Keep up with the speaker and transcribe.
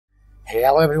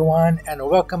Hello everyone and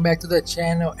welcome back to the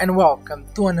channel and welcome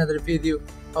to another video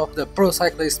of the Pro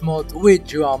Cyclist mode with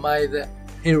João Almeida.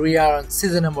 Here we are on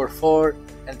season number 4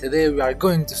 and today we are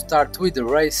going to start with the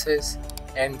races.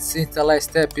 And since the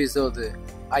last episode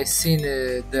I seen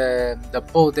the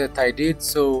poll that I did,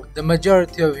 so the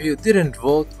majority of you didn't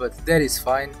vote, but that is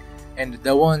fine. And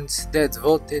the ones that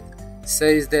voted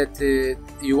says that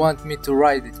you want me to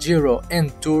ride Giro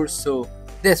and Tour, so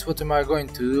that's what we are going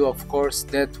to do. Of course,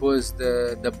 that was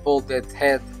the poll that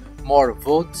had more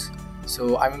votes,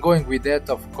 so I'm going with that,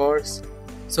 of course.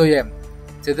 So yeah,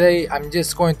 today I'm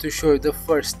just going to show you the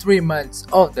first 3 months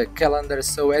of the calendar.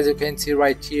 So as you can see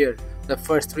right here, the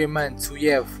first 3 months we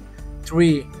have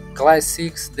 3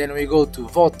 classics, then we go to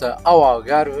Volta ao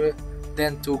Algarve,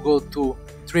 then to go to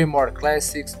 3 more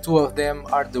classics. 2 of them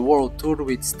are the World Tour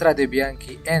with Strade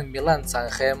Bianche and Milan-San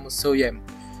Remo. So yeah,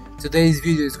 today's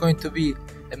video is going to be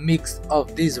a mix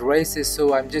of these races,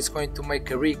 so I'm just going to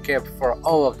make a recap for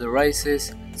all of the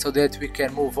races so that we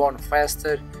can move on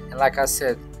faster. And like I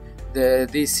said,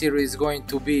 this series is going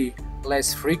to be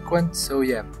less frequent, so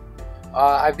yeah.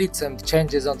 I did some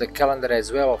changes on the calendar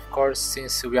as well, of course,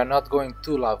 since we are not going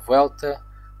to La Vuelta.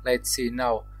 Let's see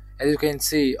now. As you can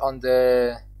see,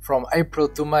 from April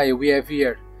to May we have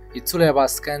here Itzulia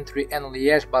Basque Country and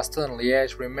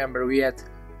Liège-Bastogne-Liège. Remember, we had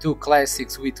 2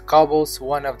 classics with cobbles,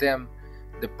 one of them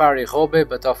the Paris-Roubaix,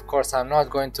 but of course I'm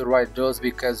not going to ride those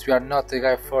because we are not the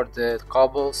guy for the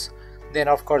cobbles. Then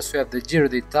of course we have the Giro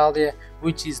d'Italia,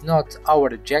 which is not our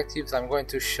objectives. I'm going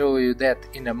to show you that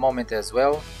in a moment as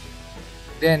well.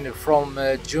 Then from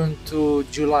June to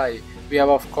July we have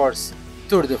of course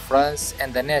Tour de France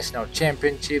and the National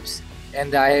Championships,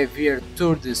 and I have here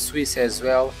Tour de Suisse as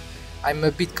well. I'm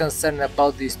a bit concerned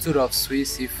about this Tour of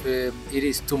Swiss, if it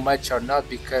is too much or not,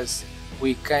 because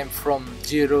we came from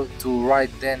Giro to ride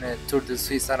then Tour de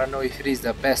Suisse. I don't know if it is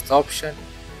the best option,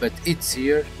 but it's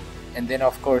here. And then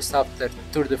of course after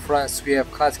Tour de France we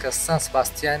have Classica San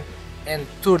Sebastian and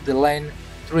Tour de l'Ain,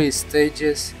 3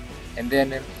 stages. And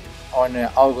then on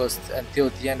August until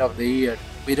the end of the year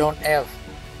we don't have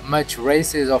much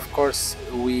races. Of course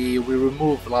we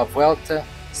remove La Vuelta,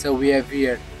 so we have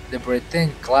here the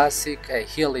Bretagne Classic, a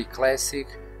hilly classic.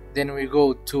 Then we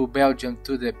go to Belgium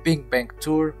to the Big Bang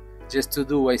Tour, just to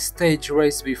do a stage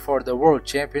race before the World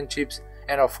Championships.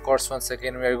 And of course once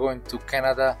again we are going to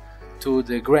Canada to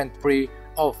the Grand Prix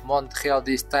of Montreal.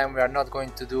 This time we are not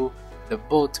going to do the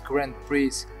both Grand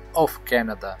Prix of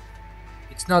Canada.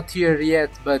 It's not here yet,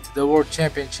 but the World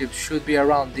Championships should be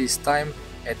around this time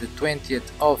at the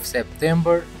 20th of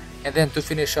September. And then to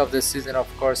finish off the season, of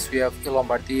course, we have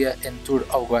Lombardia and Tour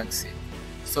of Guangxi.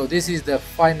 So this is the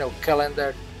final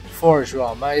calendar for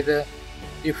João Almeida.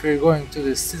 If we're going to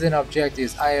the season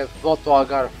objectives, I have Volta ao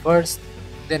Algarve first,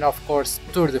 then of course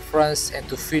Tour de France, and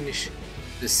to finish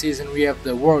the season we have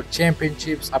the World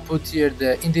Championships. I put here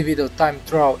the individual time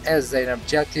trial as an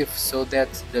objective so that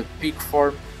the peak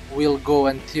form will go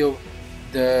until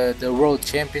the World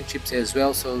Championships as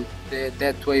well, so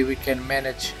that way we can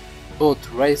manage both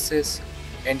races.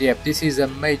 And yeah, this is a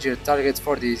major target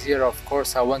for this year. Of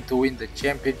course I want to win the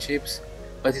championships,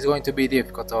 but it's going to be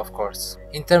difficult, of course.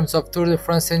 In terms of Tour de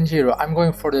France and Giro, I'm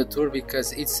going for the Tour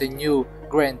because it's a new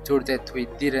Grand Tour that we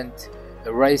didn't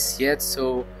race yet.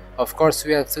 So of course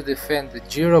we have to defend the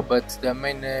Giro, but the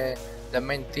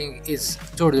main thing is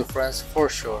Tour de France for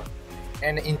sure.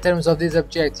 And in terms of these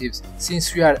objectives,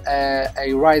 since we are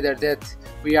a rider that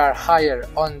we are higher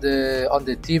on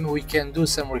the team, we can do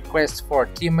some requests for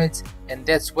teammates, and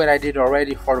that's what I did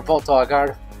already for Volta ao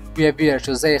Algarve. We have here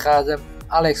José Rada,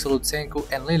 Alex Lutsenko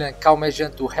and Lilian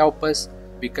Kalmejan to help us,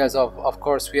 because of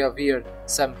course we have here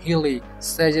some hilly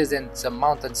stages and some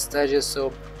mountain stages,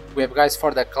 so we have guys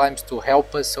for the climbs to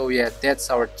help us. So yeah, that's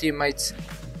our teammates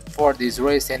for this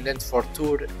race. And then for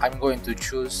Tour I'm going to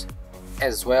choose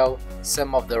as well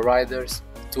some of the riders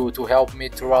to help me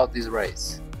throughout this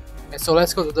race. And so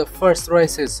let's go to the first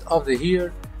races of the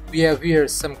year. We have here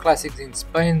some classics in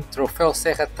Spain, Trofeo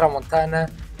Serra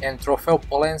Tramontana and Trofeo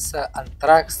Polença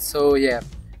Antrax. So yeah,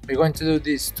 we're going to do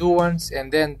these 2 ones,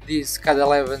 and then this CAD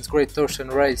 11's Great Ocean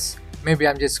Race, maybe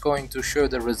I'm just going to show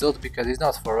the result because it's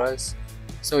not for us.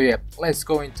 So yeah, let's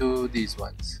go into these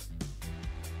ones.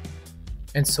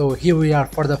 And so here we are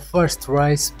for the first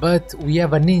race, but we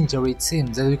have an injury, it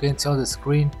seems. As you can see on the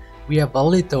screen, we have a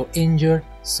little injured,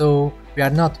 so we are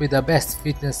not with the best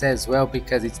fitness as well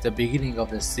because it's the beginning of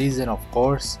the season, of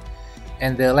course.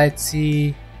 And let's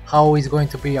see how is going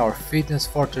to be our fitness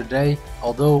for today,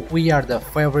 although we are the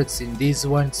favorites in this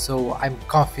one, so I'm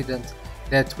confident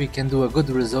that we can do a good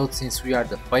result since we are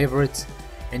the favorites.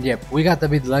 And yep, we got a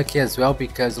bit lucky as well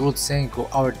because Lutsenko,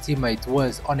 our teammate,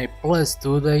 was on a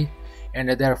 +2 day, and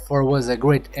therefore was a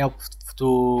great help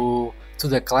to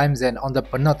the climbs. And on the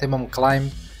penultimate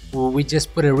climb we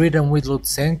just put a rhythm with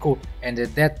Lutsenko, and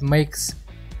that makes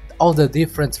all the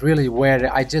difference really,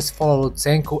 where I just follow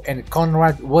Lutsenko and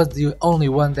Conrad was the only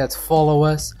one that follow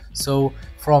us. So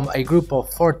from a group of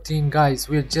 14 guys,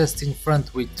 we're just in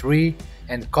front with 3,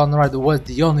 and Conrad was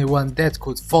the only one that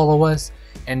could follow us.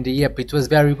 And yep, it was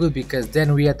very good because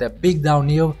then we had a big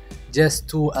downhill just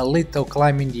to a little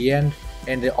climb in the end,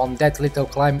 and on that little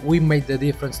climb we made the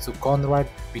difference to Conrad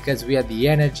because we had the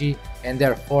energy, and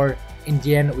therefore in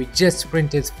the end we just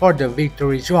sprinted for the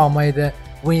victory. João Almeida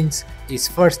wins his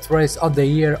first race of the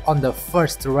year on the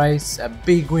first race, a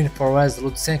big win for us.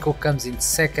 Lutsenko comes in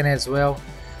second as well,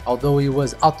 although he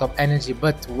was out of energy,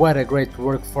 but what a great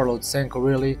work for Lutsenko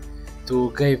really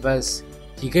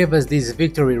he gave us this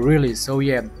victory really. So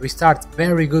yeah, we start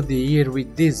very good the year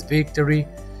with this victory,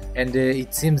 and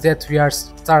it seems that we are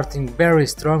starting very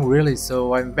strong really,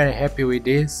 so I'm very happy with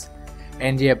this.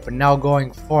 And yep, now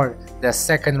going for the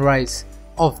second race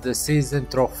of the season,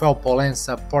 Troféu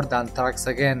Polença Portantrax,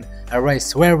 again a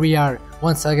race where we are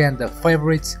once again the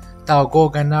favorites. Tao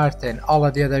Goganaert and all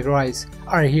of the other guys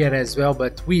are here as well,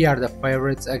 but we are the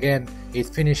favorites. Again, it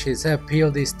finishes uphill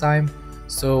this time,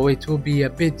 so it will be a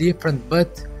bit different,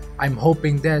 but I'm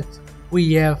hoping that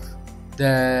we have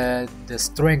the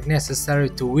strength necessary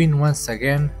to win once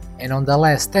again. And on the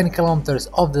last 10 kilometers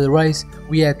of the race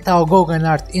we had Tao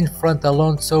Goganaert in front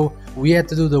alone, so we had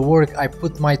to do the work. I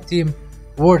put my team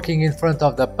working in front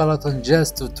of the peloton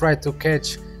just to try to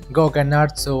catch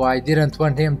Goganaert, so I didn't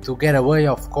want him to get away,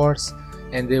 of course,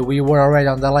 and we were already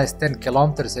on the last 10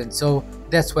 kilometers, and so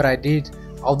that's what I did.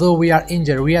 Although we are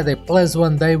injured, we had a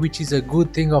 +1 day, which is a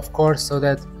good thing of course, so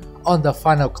that on the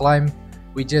final climb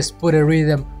we just put a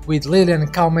rhythm with Lilian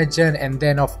Kaumejan, and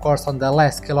then of course on the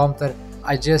last kilometer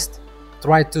I just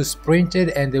tried to sprint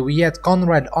it, and we had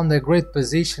Conrad on the great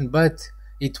position, but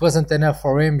it wasn't enough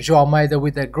for him. João Almeida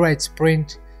with a great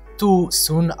sprint, too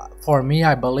soon for me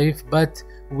I believe, but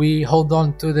we hold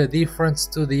on to the difference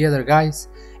to the other guys,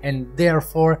 and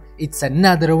therefore it's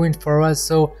another win for us.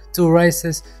 So 2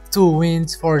 races, 2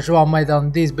 wins for João Almeida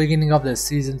on this beginning of the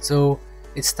season, so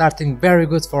it's starting very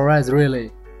good for us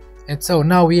really. And so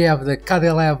now we have the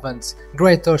CAD11's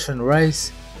Great Ocean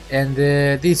Race, and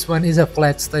this one is a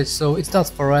flat stage, so it's not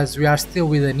for us. We are still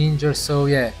with an injury, so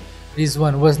yeah, this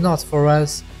one was not for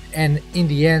us. And in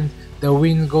the end the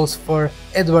win goes for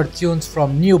Edward Tunes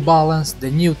from New Balance,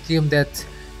 the new team that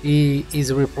he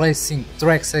is replacing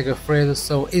Trek Segafredo,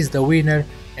 so he's the winner.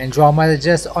 And João Almeida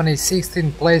just on a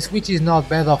 16th place, which is not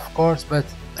bad of course, but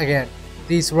again,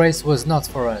 this race was not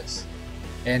for us.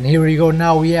 And here we go,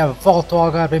 now we have Volta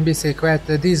ao Algarve em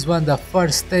Bicicleta. This one the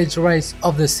first stage race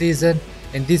of the season,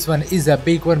 and this one is a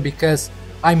big one because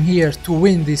I'm here to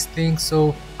win this thing,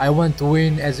 so I want to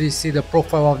win. As we see the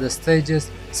profile of the stages,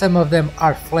 some of them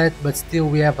are flat, but still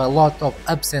we have a lot of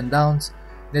ups and downs.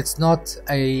 That's not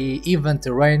a even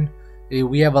terrain,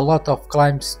 we have a lot of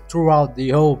climbs throughout the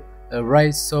whole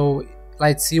race, so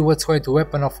let's see what's going to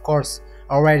happen. Of course,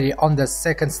 already on the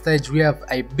second stage we have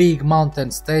a big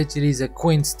mountain stage. It is a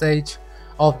queen stage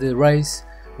of the race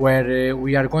where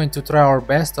we are going to try our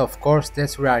best, of course,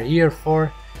 that's what we are here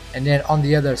for. And then on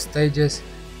the other stages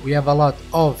we have a lot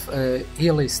of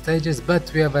hilly stages, but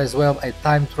we have as well a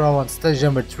time trial on stage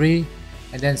number 3,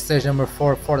 and then stage number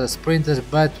 4 for the sprinters,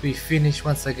 but we finish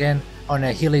once again on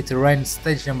a hilly terrain,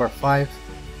 stage number 5.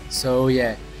 So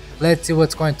yeah, let's see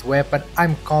what's going to happen.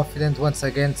 I'm confident once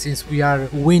again, since we are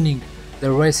winning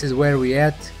the races where we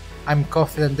at, I'm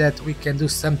confident that we can do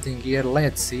something here.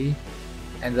 Let's see,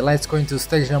 and let's go into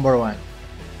stage number 1.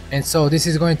 And so this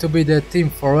is going to be the team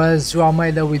for us: João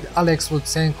Almeida with Alex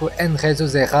Lutsenko and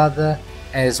Jesus Herrada,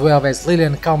 as well as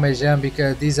Lilian Kaumejan,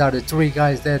 because these are the 3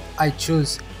 guys that I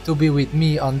choose to be with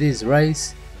me on this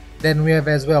race. Then we have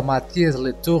as well Matthias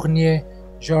Letournier,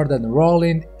 Jordan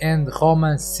Rollin and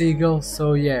Roman Siegel.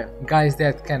 So yeah, guys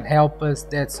that can help us,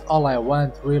 that's all I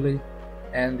want really.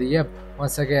 And yep,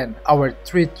 once again our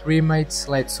 3 teammates,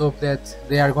 let's hope that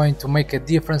they are going to make a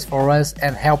difference for us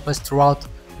and help us throughout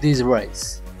this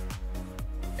race.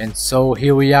 And so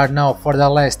here we are now for the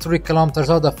last 3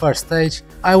 kilometers of the first stage.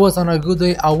 I was on a good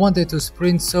day, I wanted to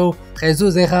sprint, so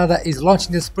Jesus Herrada is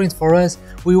launching the sprint for us.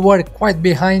 We were quite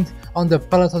behind on the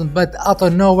peloton, but out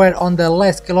of nowhere on the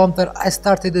last kilometer I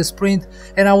started the sprint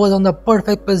and I was on the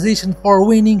perfect position for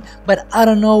winning, but out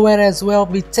of nowhere as well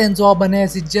Vincenzo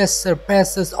Albanese just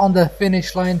surpasses on the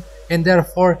finish line, and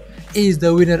therefore is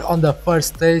the winner on the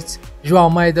first stage. João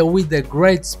Almeida with a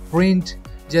great sprint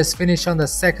just finished on the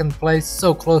second place,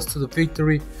 so close to the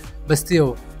victory, but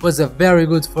still was a very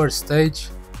good first stage,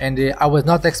 and I was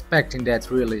not expecting that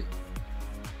really.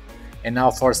 And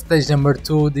now for stage number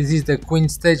 2, this is the Queen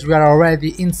stage. We are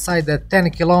already inside the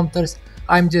 10 kilometers.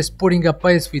 I'm just putting a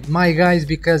pace with my guys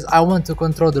because I want to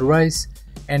control the race,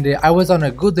 and I was on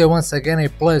a good day once again, a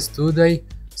 +2 day.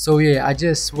 So yeah, I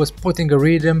just was putting a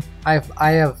rhythm.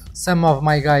 I have some of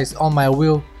my guys on my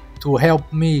wheel to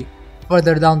help me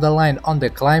further down the line on the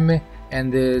climb,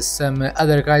 and some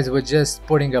other guys were just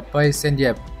putting a pace, and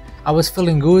yeah, I was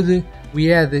feeling good. We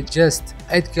had just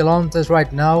 8 kilometers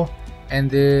right now,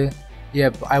 and yeah,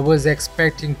 I was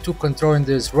expecting to control in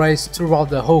this race throughout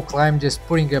the whole climb, just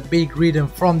putting a big rhythm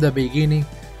from the beginning,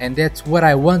 and that's what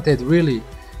I wanted really.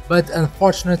 But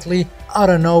unfortunately, out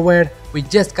of nowhere, we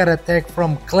just got attacked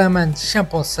from Clement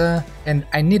Champonsin, and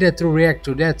I needed to react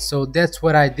to that, so that's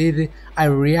what I did. I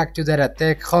reacted to that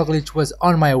attack. Roglic was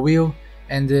on my wheel,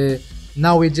 and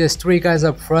now with just 3 guys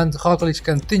up front, Roglic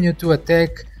continued to attack.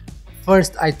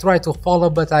 First I tried to follow,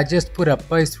 but I just put a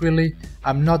pace really.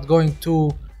 I'm not going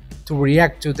to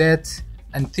react to that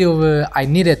until I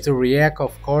needed to react,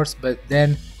 of course, but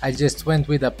then I just went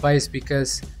with a pace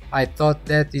because I thought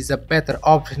that is a better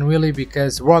option really,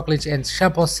 because Roglic and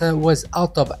Champonsin was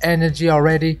out of energy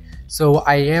already, so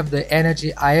I have the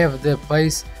energy, I have the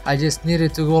pace, I just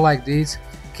needed to go like this.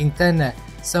 Quintana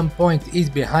some point is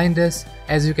behind us,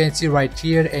 as you can see right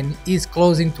here, and is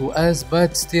closing to us,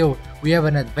 but still we have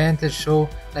an advantage, so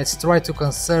let's try to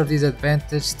conserve this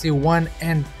advantage. Still 1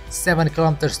 and 7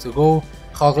 kilometers to go.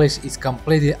 Roglic is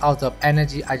completely out of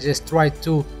energy. I just tried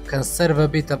to conserve a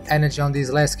bit of energy on this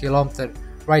last kilometer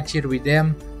right here with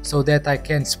them, so that I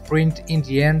can sprint in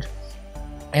the end.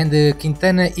 And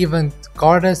Quintana even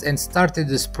caught us and started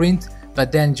the sprint,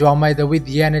 but then João Almeida with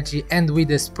the energy and with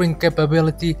the sprint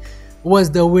capability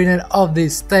was the winner of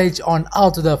this stage on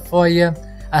Alto da Foia,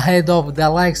 ahead of the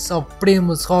likes of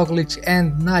Primož Roglic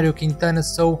and Nairo Quintana.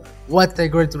 So what a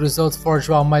great result for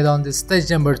João Almeida on this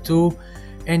stage number 2.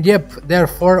 And yep,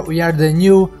 therefore we are the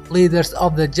new leaders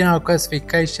of the general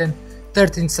classification,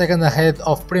 13 seconds ahead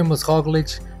of Primož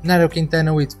Roglic, Nairo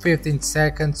Quintana with 15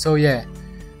 seconds. So yeah,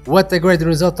 what a great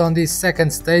result on this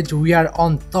second stage. We are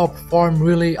on top form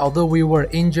really, although we were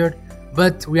injured,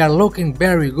 but we are looking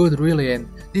very good really, and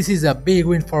this is a big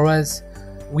win for us.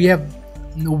 We have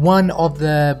one of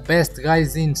the best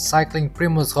guys in cycling,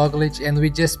 Primož Roglic, and we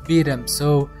just beat him,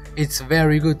 so it's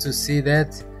very good to see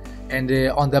that. And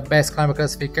on the best climber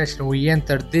classification, we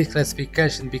entered this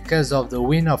classification because of the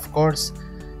win, of course,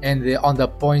 and on the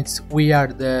points we are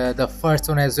the first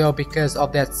one as well because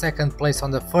of that second place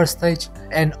on the first stage,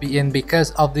 and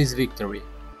because of this victory.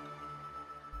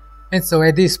 And so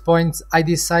at this point I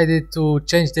decided to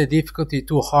change the difficulty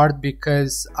to hard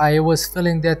because I was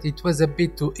feeling that it was a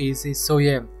bit too easy. So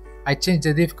yeah, I changed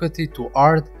the difficulty to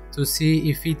hard to see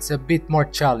if it's a bit more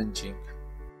challenging.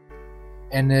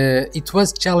 And it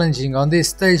was challenging. On this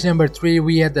stage number 3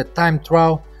 we had the time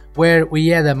trial where we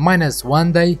had a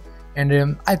 -1 day,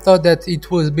 and I thought that it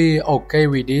would be okay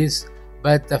with this,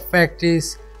 but the fact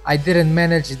is I didn't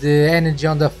manage the energy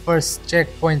on the first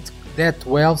checkpoint that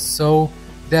well, so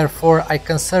therefore I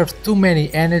conserved too many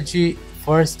energy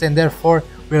first, and therefore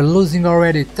we're losing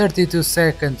already 32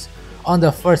 seconds on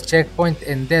the first checkpoint,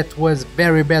 and that was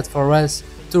very bad for us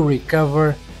to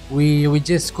recover. We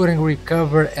just couldn't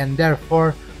recover, and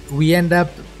therefore we end up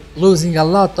losing a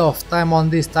lot of time on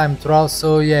this time trial.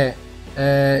 So yeah,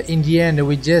 in the end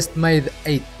we just made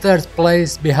a 3rd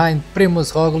place behind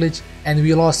Primož Roglic, and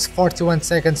we lost 41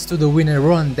 seconds to the winner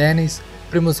Ron Dennis.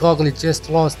 Primož Roglic just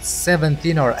lost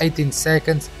 17 or 18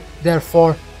 seconds,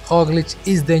 therefore Roglic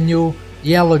is the new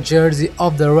yellow jersey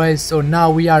of the race. So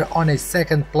now we are on a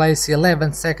 2nd place,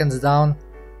 11 seconds down.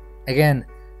 Again,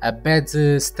 a bad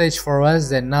stage for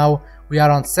us, and now we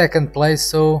are on 2nd place,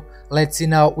 so let's see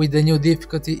now with the new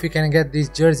difficulty if we can get this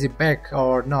jersey back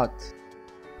or not.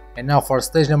 And now for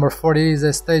stage number 4, it is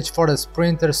a stage for the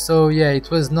sprinters, so yeah,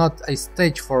 it was not a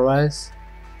stage for us.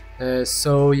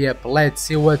 So yep, let's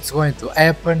see what's going to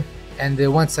happen. And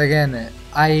once again,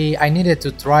 I needed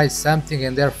to try something,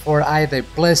 and therefore I had a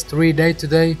 +3 day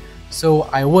today, so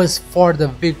I was for the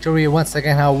victory. Once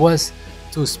again I was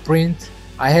to sprint.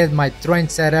 I had my train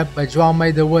set up, but João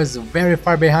Almeida was very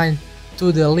far behind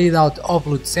to the lead out of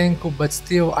Lutsenko, but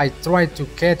still I tried to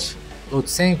catch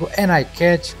Lutsenko and I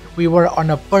catch. We were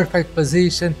on a perfect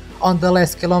position. On the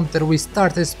last kilometer we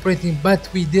started sprinting, but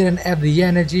we didn't have the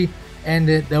energy, and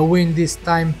the win this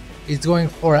time is going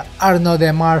for Arnaud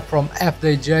Demar from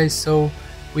FDJ, so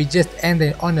we just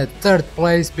ended on a 3rd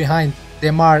place behind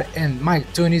Demar and Mike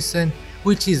Tunison,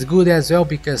 which is good as well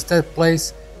because 3rd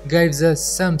place gives us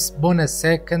some bonus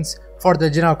seconds for the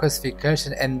general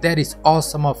classification, and that is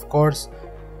awesome, of course.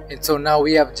 And so now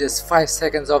we have just 5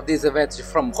 seconds of this advantage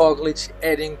from Roglic,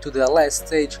 heading to the last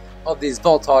stage of this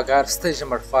Volta ao Algarve, stage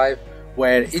number 5,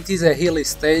 where it is a hilly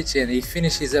stage and he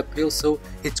finishes uphill, so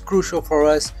it's crucial for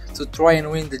us to try and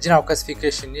win the general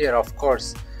classification here, of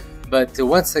course. But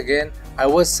once again, I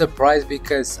was surprised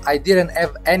because I didn't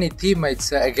have any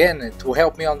teammates again to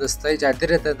help me on the stage. I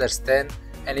didn't understand,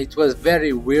 and it was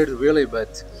very weird really,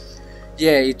 but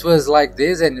yeah, it was like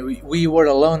this, and we were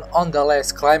alone on the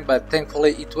last climb, but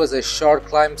thankfully it was a short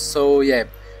climb, so yeah,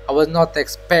 I was not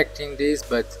expecting this,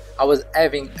 but I was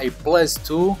having a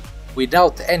 +2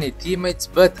 without any teammates,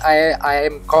 but I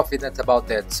am confident about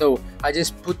that. So I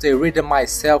just put a rhythm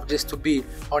myself just to be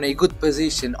on a good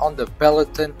position on the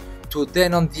peloton, to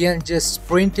then on the end just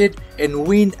sprint it and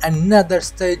win another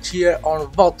stage here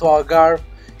on Volta ao Algarve.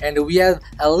 And we have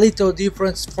a little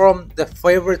difference from the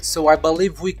favorites, so I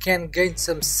believe we can gain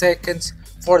some seconds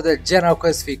for the general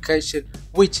classification,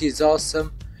 which is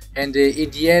awesome. And in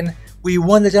the end we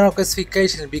won the general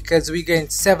classification because we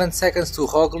gained 7 seconds to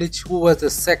Roglic, who was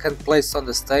the second place on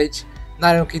the stage,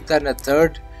 Nairo Quintana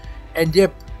third, and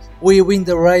yep, we win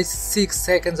the race, 6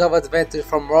 seconds of advantage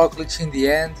from Roglic in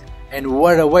the end. And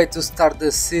what a way to start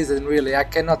the season, really. I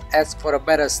cannot ask for a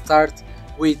better start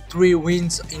with 3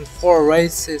 wins in 4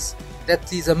 races.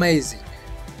 That is amazing.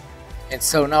 And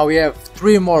so now we have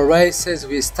 3 more races.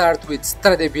 We start with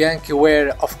Strade Bianche,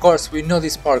 where of course we know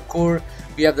this parkour.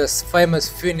 We have this famous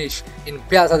finish in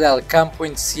Piazza del Campo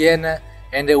in Siena,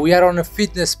 and we are on a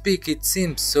fitness peak, it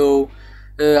seems. So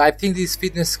I think this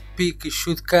fitness peak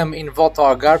should come in Volta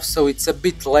ao Algarve, so it's a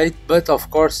bit late, but of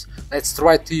course let's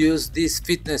try to use this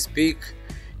fitness peak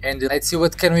and let's see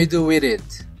what can we do with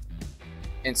it.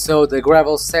 And so the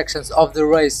gravel sections of the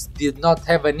race did not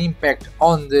have an impact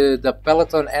on the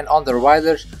peloton and on the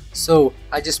riders, so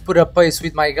I just put a pace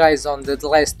with my guys on the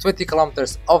last 20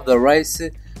 kilometers of the race.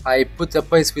 I put a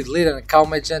pace with Lid and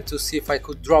Calmejan to see if I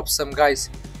could drop some guys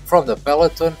from the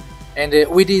peloton, and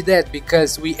we did that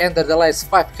because we entered the last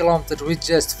 5 kilometers with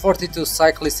just 42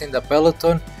 cyclists in the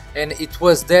peloton, and it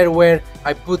was there where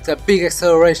I put a big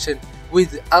acceleration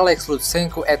with Alex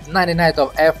Lutsenko at 99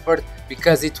 of effort,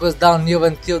 because it was downhill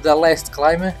until the last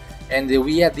climb and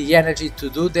we had the energy to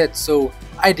do that, so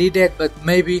I did that. But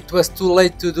maybe it was too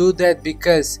late to do that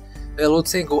because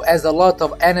Lutsenko has a lot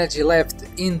of energy left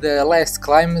in the last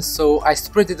climb, so I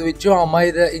sprinted with João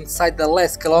Almeida inside the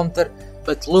last kilometer,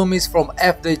 but Loomis from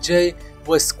FDJ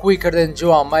was quicker than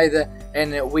João Almeida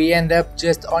and we end up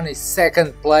just on a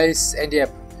 2nd place. And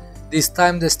yep, this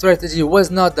time the strategy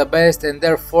was not the best and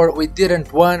therefore we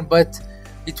didn't win, but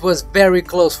it was very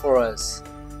close for us.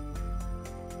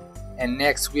 And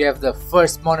next we have the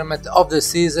first monument of the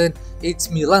season. It's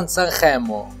Milan-San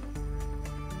Remo.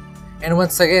 And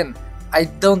once again, I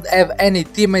don't have any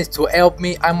teammates to help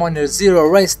me. I'm on a 0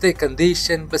 race day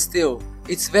condition, but still,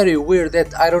 it's very weird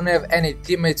that I don't have any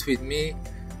teammates with me.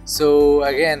 So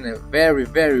again,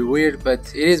 very weird, but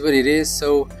it is what it is.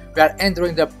 So we are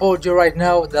entering the Poggio right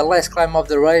now, the last climb of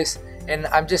the race, and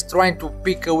I'm just trying to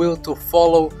pick a wheel to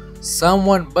follow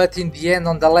someone, but in the end,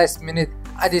 on the last minute,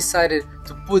 I decided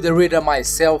to put the rhythm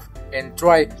myself and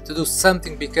try to do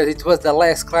something, because it was the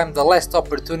last climb, the last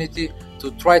opportunity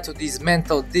to try to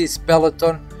dismantle this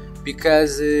peloton,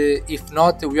 because if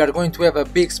not, we are going to have a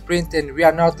big sprint and we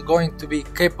are not going to be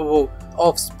capable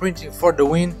of sprinting for the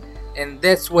win. And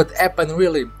that's what happened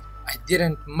really. I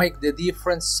didn't make the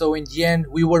difference, so in the end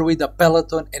we were with the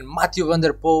peloton and Mathieu van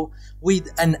der Poel with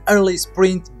an early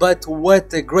sprint, but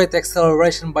what a great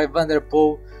acceleration by van der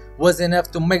Poel was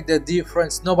enough to make the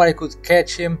difference. Nobody could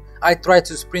catch him. I tried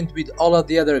to sprint with all of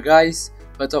the other guys,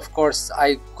 but of course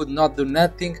I could not do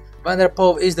nothing. Van der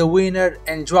Poel is the winner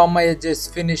and João Almeida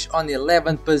just finished on the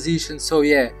 11th position. So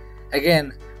yeah,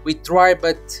 again, we tried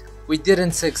but we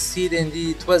didn't succeed, and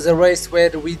it was a race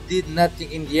where we did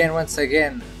nothing in the end once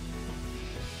again.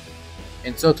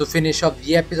 And so to finish off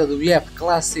the episode, we have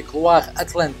Classic Loire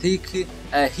Atlantique,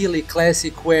 a hilly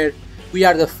classic where we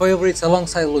are the favorites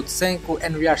alongside Lutsenko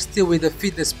and we are still with the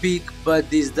fitness peak, but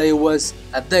this day was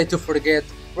a day to forget.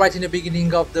 Right in the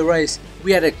beginning of the race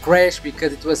we had a crash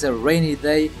because it was a rainy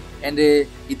day, and it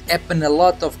happened a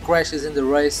lot of crashes in the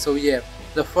race. So yeah,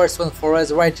 the first one for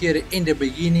us right here in the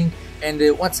beginning, and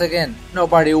once again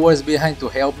nobody was behind to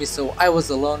help me, so I was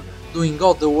alone doing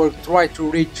all the work, try to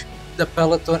reach the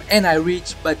peloton, and I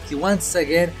reached, but once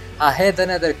again I had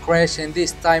another crash, and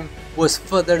this time was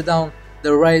further down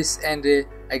the race, and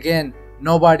again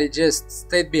nobody just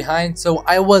stayed behind, so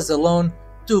I was alone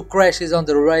 2 crashes on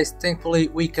the race. Thankfully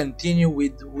we continue,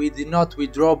 we did not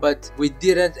withdraw, but we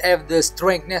didn't have the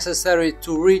strength necessary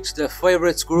to reach the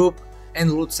favorites group, and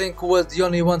Lutsenko was the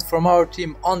only one from our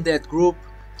team on that group.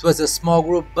 It was a small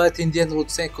group, but in the end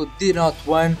Lutsenko did not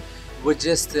win. We're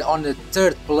just on the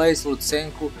 3rd place,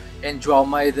 Lutsenko and João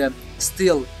Almeida.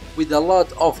 Still, with a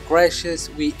lot of crashes,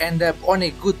 we end up on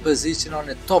a good position on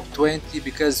the top 20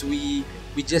 because we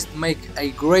just make a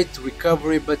great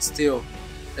recovery, but still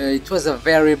it was a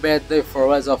very bad day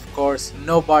for us. Of course,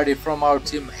 nobody from our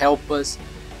team helped us,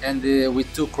 and with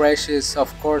 2 crashes,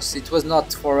 of course it was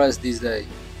not for us this day.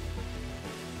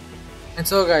 And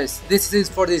so guys, this is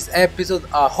it for this episode.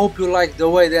 I hope you like the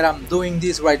way that I'm doing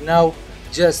this right now.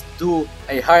 Just do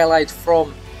a highlight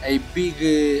from a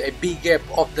big gap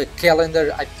of the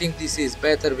calendar. I think this is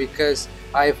better because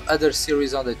I have other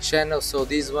series on the channel, so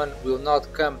this one will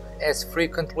not come as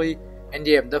frequently. And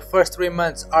yeah, the first 3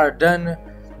 months are done.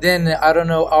 Then I don't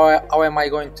know how am I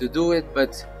going to do it,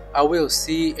 but I will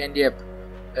see. And yeah,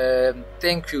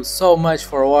 thank you so much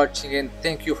for watching, and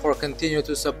thank you for continuing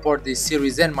to support this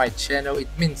series and my channel. It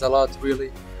means a lot,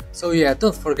 really. So yeah,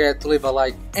 don't forget to leave a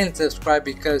like and subscribe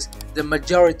because the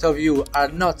majority of you are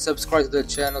not subscribed to the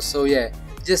channel. So yeah,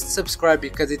 just subscribe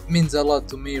because it means a lot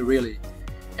to me, really.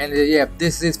 And yeah,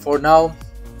 this is it for now.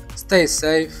 Stay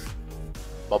safe.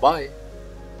 Bye bye.